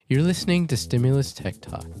You're listening to Stimulus Tech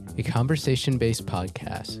Talk, a conversation-based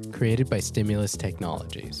podcast created by Stimulus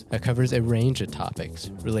Technologies that covers a range of topics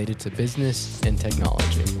related to business and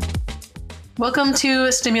technology. Welcome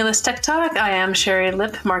to Stimulus Tech Talk. I am Sherry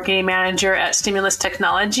Lipp, Marketing Manager at Stimulus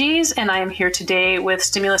Technologies, and I am here today with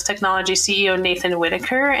Stimulus Technology CEO Nathan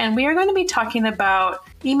Whitaker, and we are going to be talking about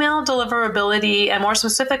email deliverability, and more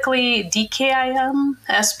specifically, DKIM,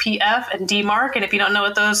 SPF, and DMARC. And if you don't know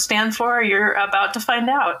what those stand for, you're about to find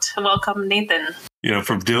out. Welcome, Nathan. You know,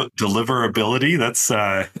 from deliverability, that's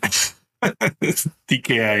DKIM,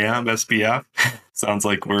 SPF. Sounds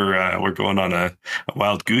like we're going on a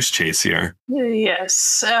wild goose chase here. Yes.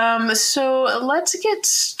 So let's get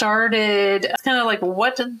started. Kind of like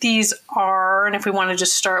what these are, and if we want to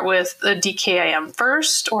just start with the DKIM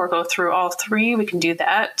first, or go through all three, we can do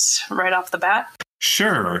that right off the bat.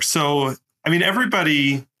 Sure. So, I mean,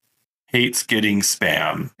 everybody hates getting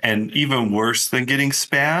spam, and even worse than getting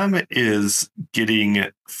spam is getting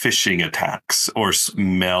phishing attacks or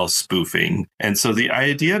mail spoofing. And so the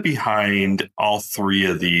idea behind all three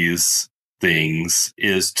of these things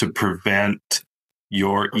is to prevent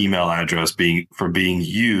your email address from being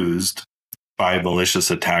used by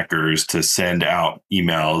malicious attackers to send out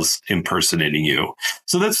emails impersonating you.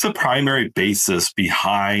 So that's the primary basis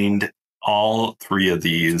behind all three of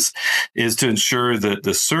these, is to ensure that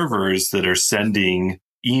the servers that are sending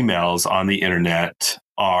emails on the internet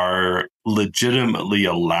are legitimately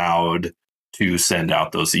allowed to send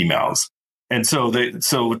out those emails. And so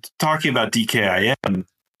talking about DKIM,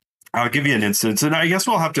 I'll give you an instance, and I guess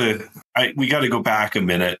we got to go back a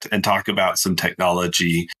minute and talk about some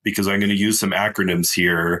technology, because I'm going to use some acronyms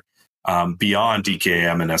here beyond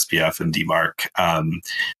DKIM and SPF and DMARC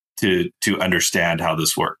to understand how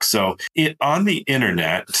this works. So on the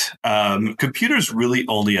internet, computers really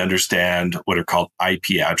only understand what are called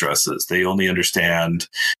IP addresses. They only understand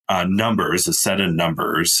numbers, a set of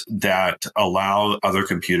numbers that allow other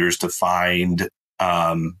computers to find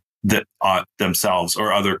themselves,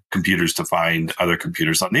 or other computers to find other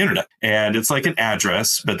computers on the internet. And it's like an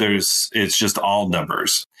address, but it's just all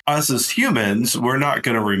numbers. Us as humans, we're not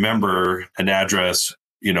going to remember an address,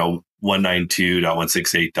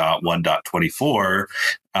 192.168.1.24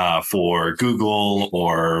 for Google,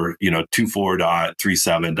 or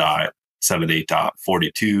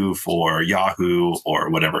 24.37.78.42 for Yahoo, or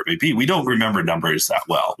whatever it may be. We don't remember numbers that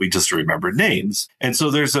well. We just remember names. And so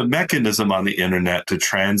there's a mechanism on the internet to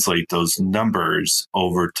translate those numbers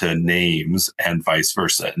over to names and vice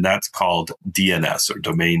versa. And that's called DNS, or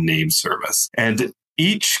Domain Name Service. And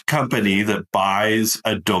each company that buys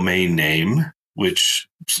a domain name, which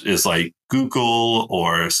is like Google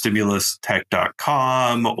or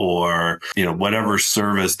stimulustech.com or, whatever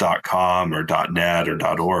service.com or .net or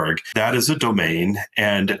 .org, that is a domain.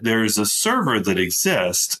 And there's a server that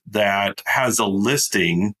exists that has a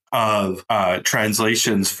listing of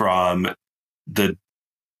translations from the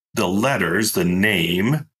letters, the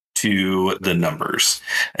name, to the numbers.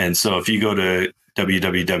 And so if you go to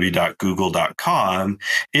www.google.com,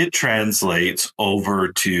 it translates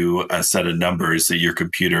over to a set of numbers that your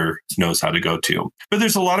computer knows how to go to. But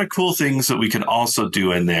there's a lot of cool things that we can also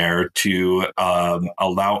do in there to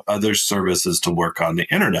allow other services to work on the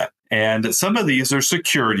internet. And some of these are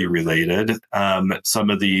security related. Some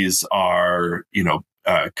of these are,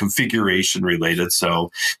 configuration related.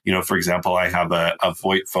 So, for example, I have a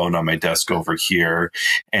VoIP phone on my desk over here,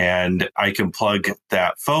 and I can plug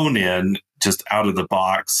that phone in just out of the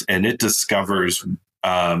box, and it discovers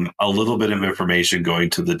a little bit of information going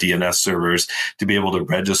to the DNS servers to be able to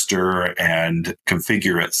register and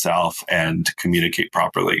configure itself and communicate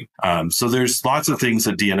properly. So there's lots of things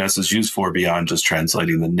that DNS is used for beyond just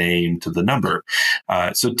translating the name to the number.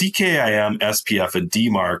 So DKIM, SPF, and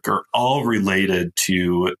DMARC are all related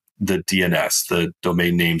to the DNS, the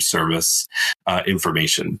Domain Name Service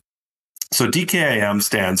information. So DKIM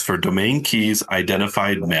stands for Domain Keys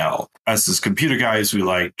Identified Mail. Us as computer guys, we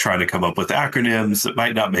like trying to come up with acronyms that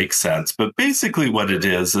might not make sense. But basically what it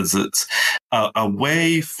is it's a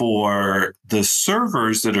way for the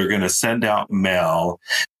servers that are going to send out mail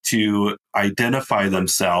to identify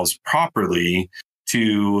themselves properly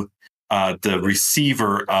to the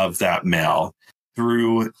receiver of that mail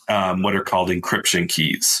through what are called encryption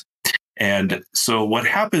keys. And so what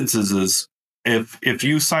happens is if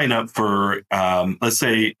you sign up for, let's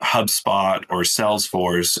say, HubSpot or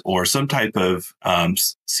Salesforce or some type of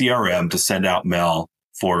CRM to send out email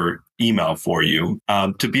for you,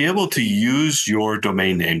 to be able to use your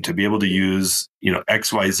domain name, to be able to use,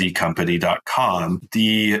 xyzcompany.com,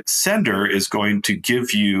 the sender is going to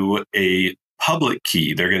give you a public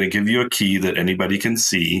key. They're going to give you a key that anybody can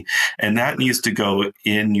see, and that needs to go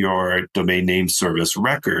in your domain name service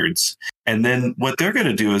records. And then what they're going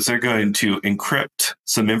to do is they're going to encrypt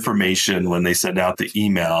some information when they send out the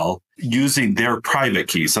email using their private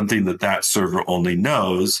key, something that that server only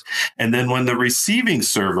knows. And then when the receiving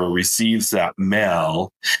server receives that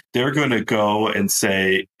mail, they're going to go and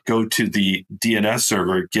say, go to the DNS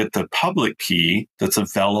server, get the public key that's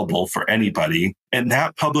available for anybody. And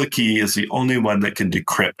that public key is the only one that can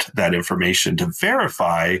decrypt that information to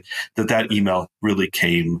verify that that email really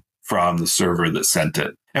came from the server that sent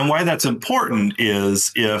it. And why that's important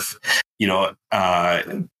is if,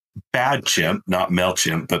 BadChimp, not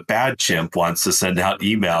MailChimp, but BadChimp wants to send out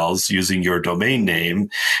emails using your domain name,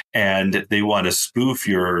 and they want to spoof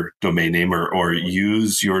your domain name or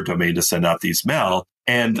use your domain to send out these mail,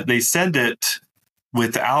 and they send it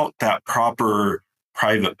without that proper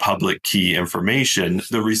private public key information,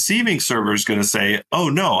 the receiving server is going to say, oh,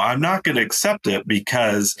 no, I'm not going to accept it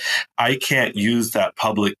because I can't use that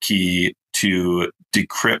public key to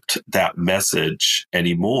decrypt that message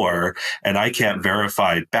anymore. And I can't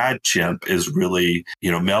verify BadChimp is really,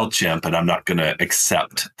 MailChimp, and I'm not going to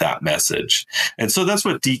accept that message. And so that's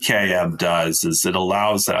what DKIM does, is it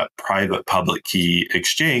allows that private public key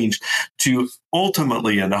exchange to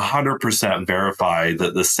ultimately and 100% verify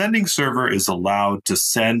that the sending server is allowed to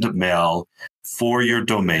send mail for your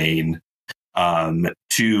domain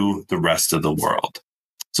to the rest of the world.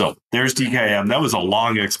 So there's DKIM. That was a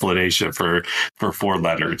long explanation for 4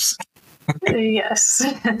 letters. Yes.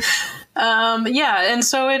 And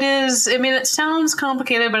so it is. I mean, it sounds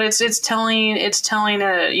complicated, but it's telling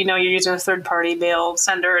you're using a third party mail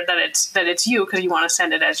sender that it's you because you want to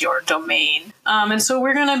send it as your domain. And so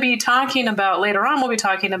we're going to be talking about later on. We'll be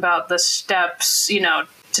talking about the steps,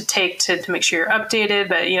 to take to make sure you're updated.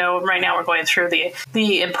 But, right now we're going through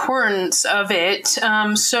the importance of it.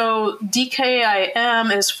 So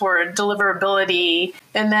DKIM is for deliverability,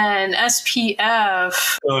 and then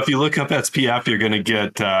SPF. So if you look up SPF, you're going to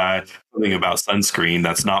get something about sunscreen.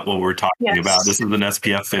 That's not what we're talking about. This is an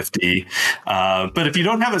SPF 50. But if you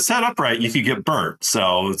don't have it set up right, you could get burnt.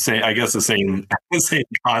 So I guess the same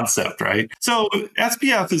concept, right? So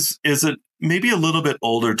SPF is maybe a little bit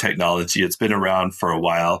older technology. It's been around for a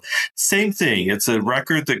while. Same thing. It's a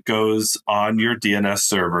record that goes on your DNS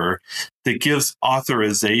server that gives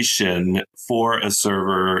authorization for a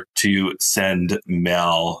server to send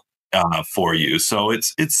mail for you. So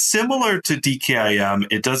it's similar to DKIM.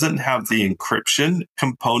 It doesn't have the encryption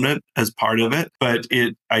component as part of it, but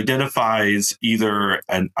it identifies either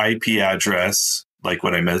an IP address, like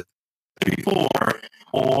what I mentioned before,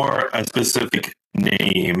 or a specific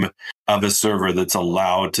name of a server that's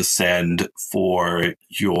allowed to send for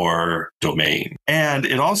your domain. And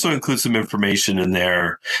it also includes some information in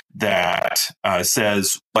there that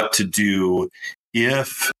says what to do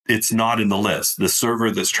if it's not in the list. The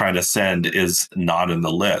server that's trying to send is not in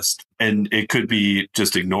the list. And it could be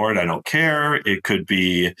just ignore it, I don't care. It could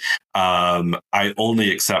be I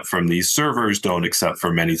only accept from these servers, don't accept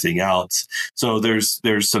from anything else. So there's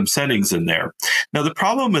some settings in there. Now the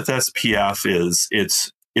problem with SPF is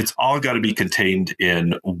it's all got to be contained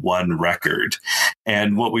in one record.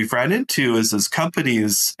 And what we've ran into is as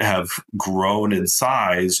companies have grown in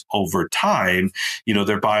size over time,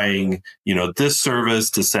 they're buying, this service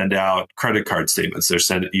to send out credit card statements. They're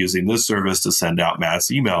using this service to send out mass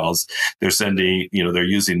emails. They're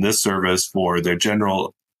using this service for their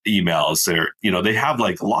general emails. They have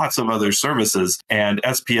like lots of other services, and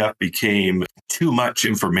SPF became too much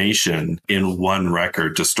information in one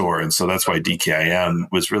record to store. And so that's why DKIM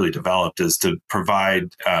was really developed, is to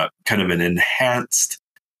provide kind of an enhanced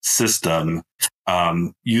system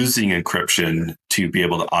using encryption to be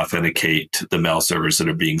able to authenticate the mail servers that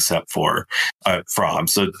are being sent from.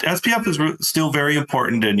 So SPF is still very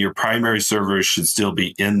important, and your primary servers should still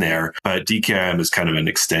be in there. But DKIM is kind of an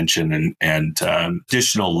extension and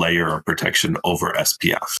additional layer of protection over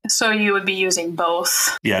SPF. So you would be using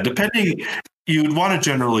both? Yeah, depending. You'd want to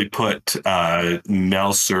generally put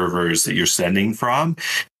mail servers that you're sending from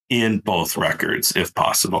in both records, if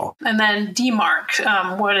possible. And then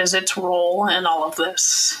DMARC, what is its role in all of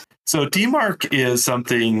this? So DMARC is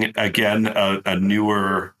something, again, a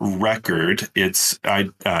newer record. It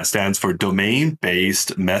stands for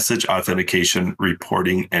Domain-Based Message Authentication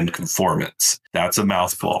Reporting and Conformance. That's a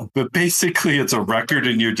mouthful. But basically, it's a record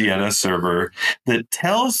in your DNS server that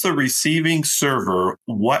tells the receiving server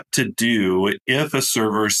what to do if a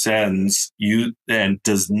server sends you and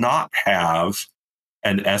does not have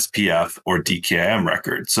an SPF or DKIM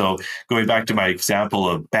record. So going back to my example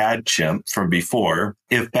of BadChimp from before,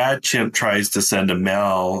 if BadChimp tries to send a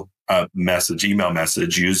mail a email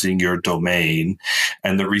message using your domain,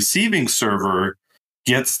 and the receiving server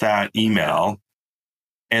gets that email,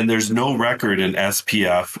 and there's no record in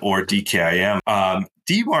SPF or DKIM,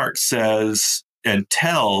 DMARC says and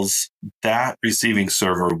tells that receiving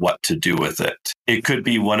server what to do with it. It could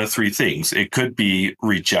be one of three things. It could be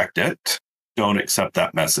reject it, don't accept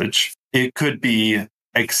that message. It could be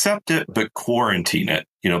accept it, but quarantine it,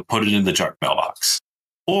 put it in the junk mailbox.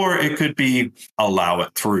 Or it could be allow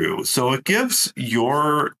it through. So it gives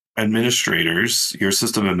your administrators, your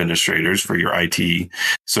system administrators for your IT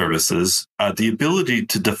services, the ability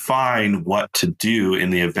to define what to do in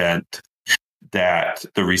the event that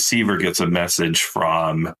the receiver gets a message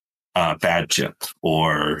from bad chip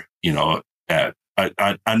or,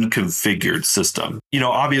 an unconfigured system.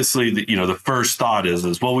 Obviously, the first thought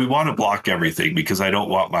is, well, we want to block everything because I don't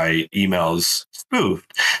want my emails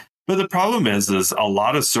spoofed. But the problem is a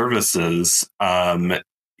lot of services,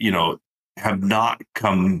 have not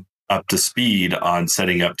come up to speed on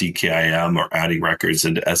setting up DKIM or adding records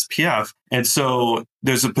into SPF. And so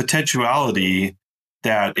there's a potentiality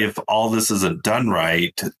that if all this isn't done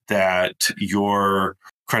right, that your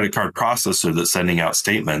credit card processor that's sending out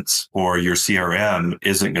statements or your CRM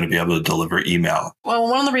isn't going to be able to deliver email. Well,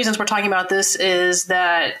 one of the reasons we're talking about this is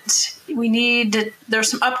that there's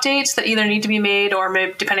some updates that either need to be made or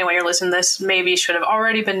maybe, depending on when you're listening to this, maybe should have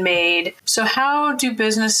already been made. So how do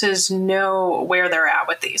businesses know where they're at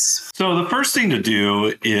with these? So the first thing to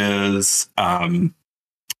do is,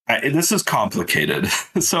 this is complicated.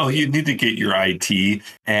 So you need to get your IT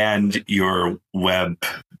and your web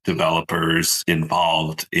developers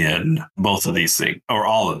involved in both of these things or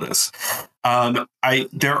all of this.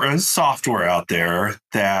 There is software out there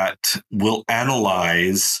that will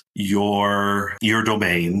analyze your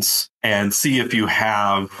domains and see if you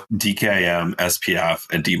have DKIM, SPF,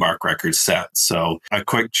 and DMARC records set. So a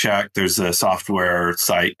quick check, there's a software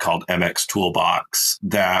site called MX Toolbox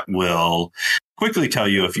that will quickly tell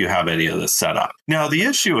you if you have any of this set up. Now, the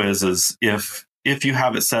issue is if you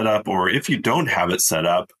have it set up or if you don't have it set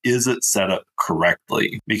up, is it set up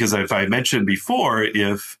correctly? Because if I mentioned before,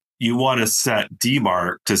 if you want to set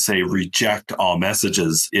DMARC to say reject all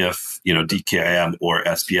messages if, DKIM or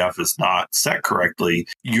SPF is not set correctly,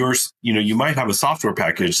 you might have a software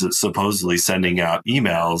package that's supposedly sending out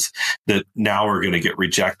emails that now are going to get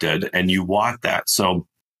rejected, and you want that. So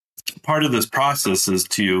part of this process is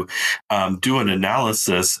to do an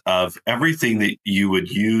analysis of everything that you would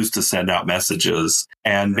use to send out messages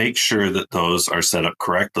and make sure that those are set up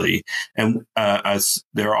correctly. And as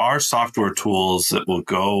there are software tools that will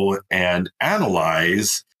go and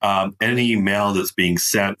analyze any mail that's being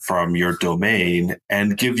sent from your domain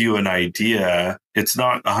and give you an idea. It's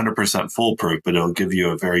not 100% foolproof, but it'll give you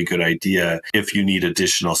a very good idea if you need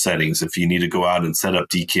additional settings, if you need to go out and set up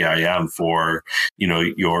DKIM for,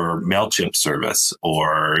 your MailChimp service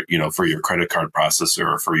or, for your credit card processor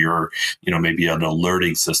or for your, maybe an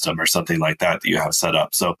alerting system or something like that you have set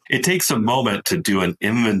up. So it takes a moment to do an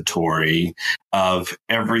inventory of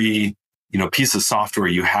every piece of software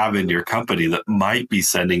you have in your company that might be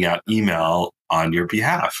sending out email on your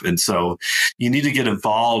behalf. And so you need to get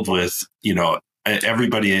involved with,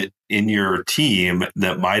 everybody in your team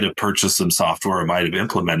that might have purchased some software or might have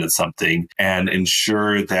implemented something and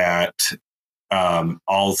ensure that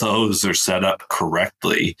all those are set up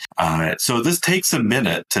correctly. So this takes a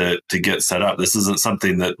minute to get set up. This isn't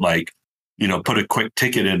something that put a quick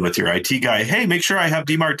ticket in with your IT guy. Hey, make sure I have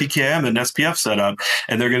DMARC, DKIM, and SPF set up,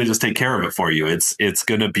 and they're going to just take care of it for you. It's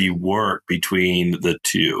going to be work between the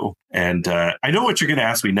two. And I know what you're going to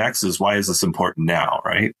ask me next is, why is this important now,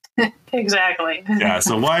 right? Exactly. Yeah.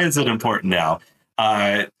 So why is it important now?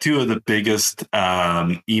 Two of the biggest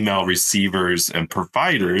email receivers and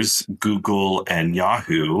providers, Google and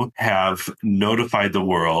Yahoo, have notified the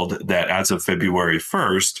world that as of February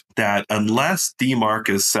 1st, that unless DMARC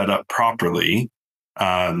is set up properly,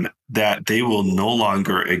 that they will no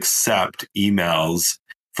longer accept emails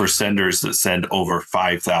for senders that send over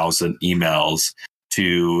 5,000 emails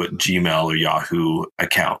to Gmail or Yahoo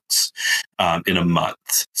accounts in a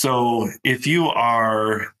month. So if you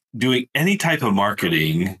are doing any type of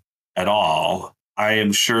marketing at all, I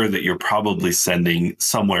am sure that you're probably sending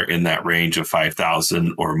somewhere in that range of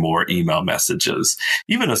 5,000 or more email messages.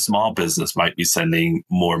 Even a small business might be sending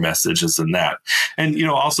more messages than that. And,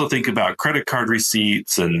 also think about credit card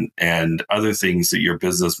receipts and other things that your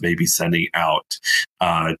business may be sending out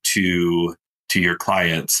to your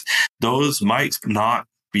clients. Those might not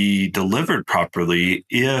be delivered properly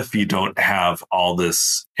if you don't have all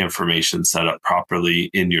this information set up properly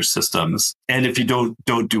in your systems. And if you don't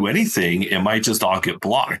do anything, it might just all get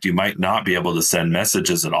blocked. You might not be able to send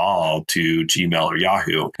messages at all to Gmail or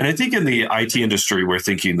Yahoo. And I think in the IT industry, we're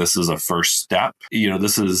thinking this is a first step.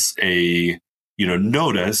 This is a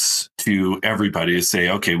notice to everybody to say,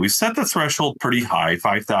 okay, we've set the threshold pretty high.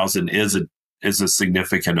 5,000 is a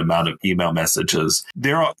significant amount of email messages.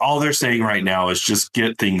 All they're saying right now is just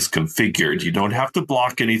get things configured. You don't have to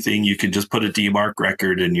block anything. You can just put a DMARC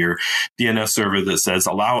record in your DNS server that says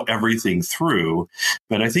allow everything through.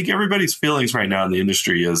 But I think everybody's feelings right now in the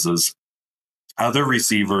industry is other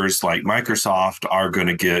receivers like Microsoft are going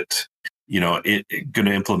to get going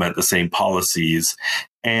to implement the same policies,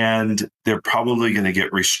 and they're probably going to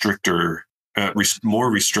get more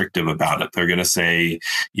restrictive about it. They're going to say,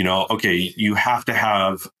 okay, you have to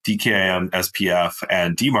have DKIM, SPF,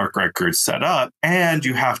 and DMARC records set up, and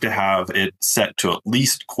you have to have it set to at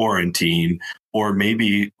least quarantine or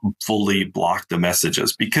maybe fully block the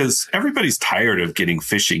messages, because everybody's tired of getting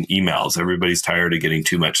phishing emails. Everybody's tired of getting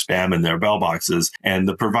too much spam in their mailboxes, and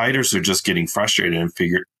the providers are just getting frustrated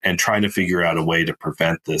and trying to figure out a way to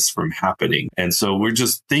prevent this from happening. And so we're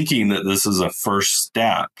just thinking that this is a first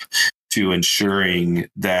step to ensuring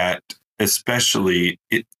that especially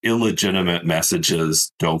illegitimate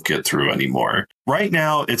messages don't get through anymore. Right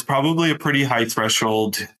now, it's probably a pretty high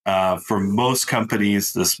threshold. For most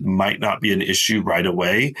companies, this might not be an issue right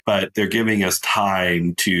away, but they're giving us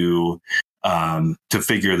time to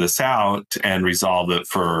figure this out and resolve it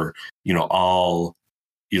for all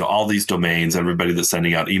these domains, everybody that's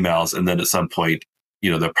sending out emails, and then at some point,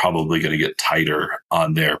 they're probably going to get tighter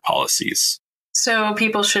on their policies. So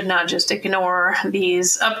people should not just ignore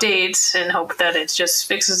these updates and hope that it just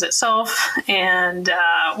fixes itself. And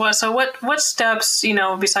what steps,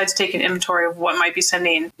 besides taking inventory of what might be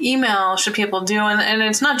sending email, should people do? And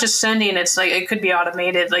it's not just sending, it's like it could be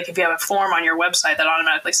automated. Like if you have a form on your website that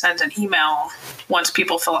automatically sends an email once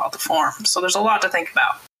people fill out the form. So there's a lot to think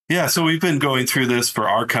about. Yeah, so we've been going through this for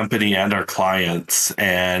our company and our clients,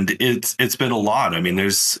 and it's been a lot. I mean,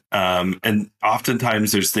 there's and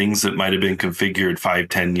oftentimes there's things that might have been configured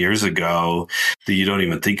 5-10 years ago that you don't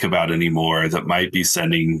even think about anymore that might be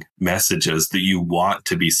sending messages that you want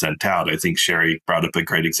to be sent out. I think Sherry brought up a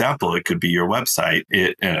great example. It could be your website.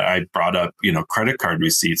 I brought up, credit card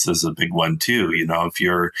receipts is a big one too. If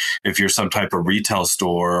you're some type of retail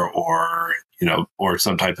store or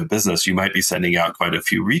some type of business, you might be sending out quite a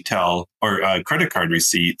few retail or credit card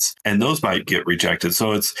receipts, and those might get rejected.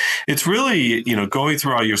 So it's really, going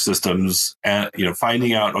through all your systems and,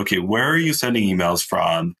 finding out, okay, where are you sending emails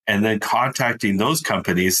from? And then contacting those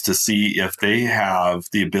companies to see if they have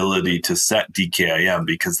the ability to set DKIM,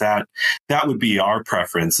 because that would be our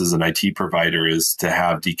preference as an IT provider, is to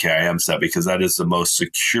have DKIM set, because that is the most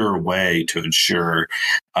secure way to ensure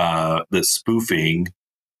that spoofing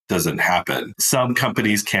doesn't happen. Some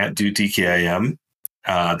companies can't do DKIM.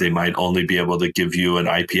 They might only be able to give you an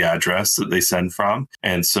IP address that they send from.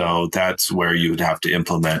 And so that's where you would have to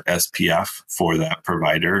implement SPF for that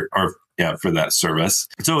provider or for that service.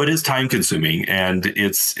 So it is time consuming, and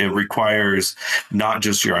it requires not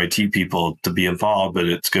just your IT people to be involved, but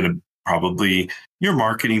it's going to probably your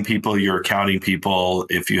marketing people, your accounting people,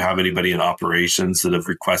 if you have anybody in operations that have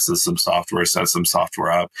requested some software, set some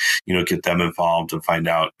software up, get them involved and find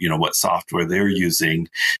out, what software they're using.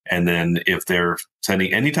 And then if they're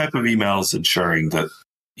sending any type of emails, ensuring that,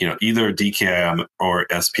 either DKIM or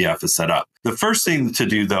SPF is set up. The first thing to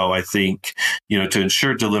do, though, I think, to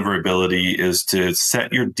ensure deliverability is to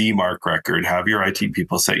set your DMARC record, have your IT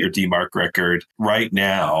people set your DMARC record right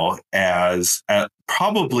now as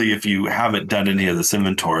probably, if you haven't done any of this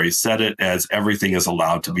inventory, set it as everything is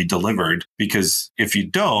allowed to be delivered, because if you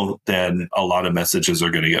don't, then a lot of messages are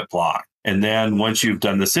going to get blocked. And then once you've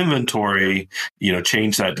done this inventory,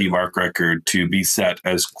 change that DMARC record to be set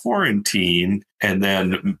as quarantine, and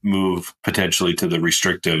then move potentially to the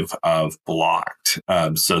restrictive of blocked,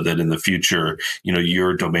 so that in the future,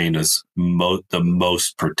 your domain is the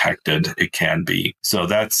most protected it can be. So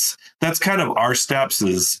that's kind of our steps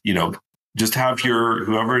is, just have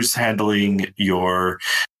whoever's handling your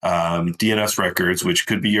DNS records, which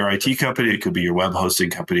could be your IT company, it could be your web hosting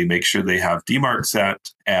company, make sure they have DMARC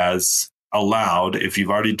set as allowed. If you've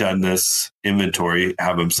already done this inventory,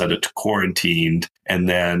 have them set it to quarantined, and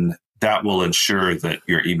then that will ensure that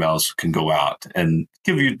your emails can go out and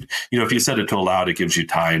give you, if you set it to allowed, it gives you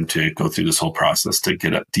time to go through this whole process to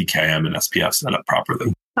get up DKIM and SPF set up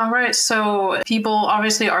properly. All right. So people,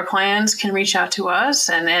 obviously our clients can reach out to us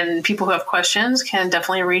and people who have questions can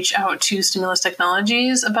definitely reach out to Stimulus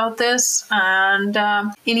Technologies about this. And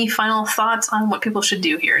any final thoughts on what people should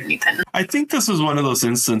do here, Nathan? I think this is one of those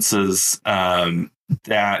instances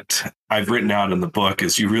that I've written out in the book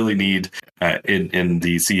is you really need in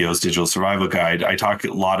the CEO's Digital Survival Guide. I talk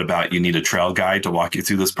a lot about you need a trail guide to walk you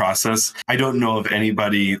through this process. I don't know of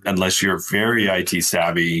anybody, unless you're very IT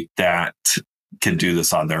savvy, that can do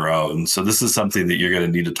this on their own. So this is something that you're going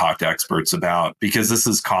to need to talk to experts about because this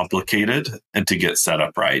is complicated and to get set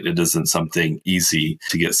up right. It isn't something easy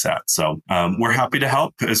to get set. So we're happy to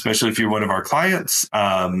help, especially if you're one of our clients.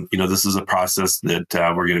 This is a process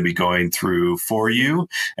that we're going to be going through for you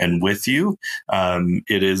and with you.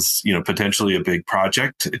 It is, potentially a big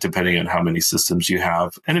project depending on how many systems you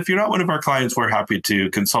have. And if you're not one of our clients, we're happy to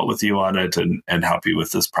consult with you on it and help you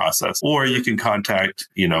with this process. Or you can contact,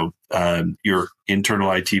 your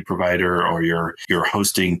internal IT provider or your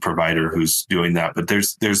hosting provider who's doing that. But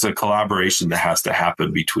there's a collaboration that has to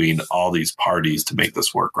happen between all these parties to make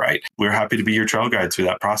this work right. We're happy to be your trail guide through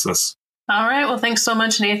that process. All right. Well, thanks so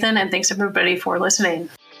much, Nathan. And thanks everybody for listening.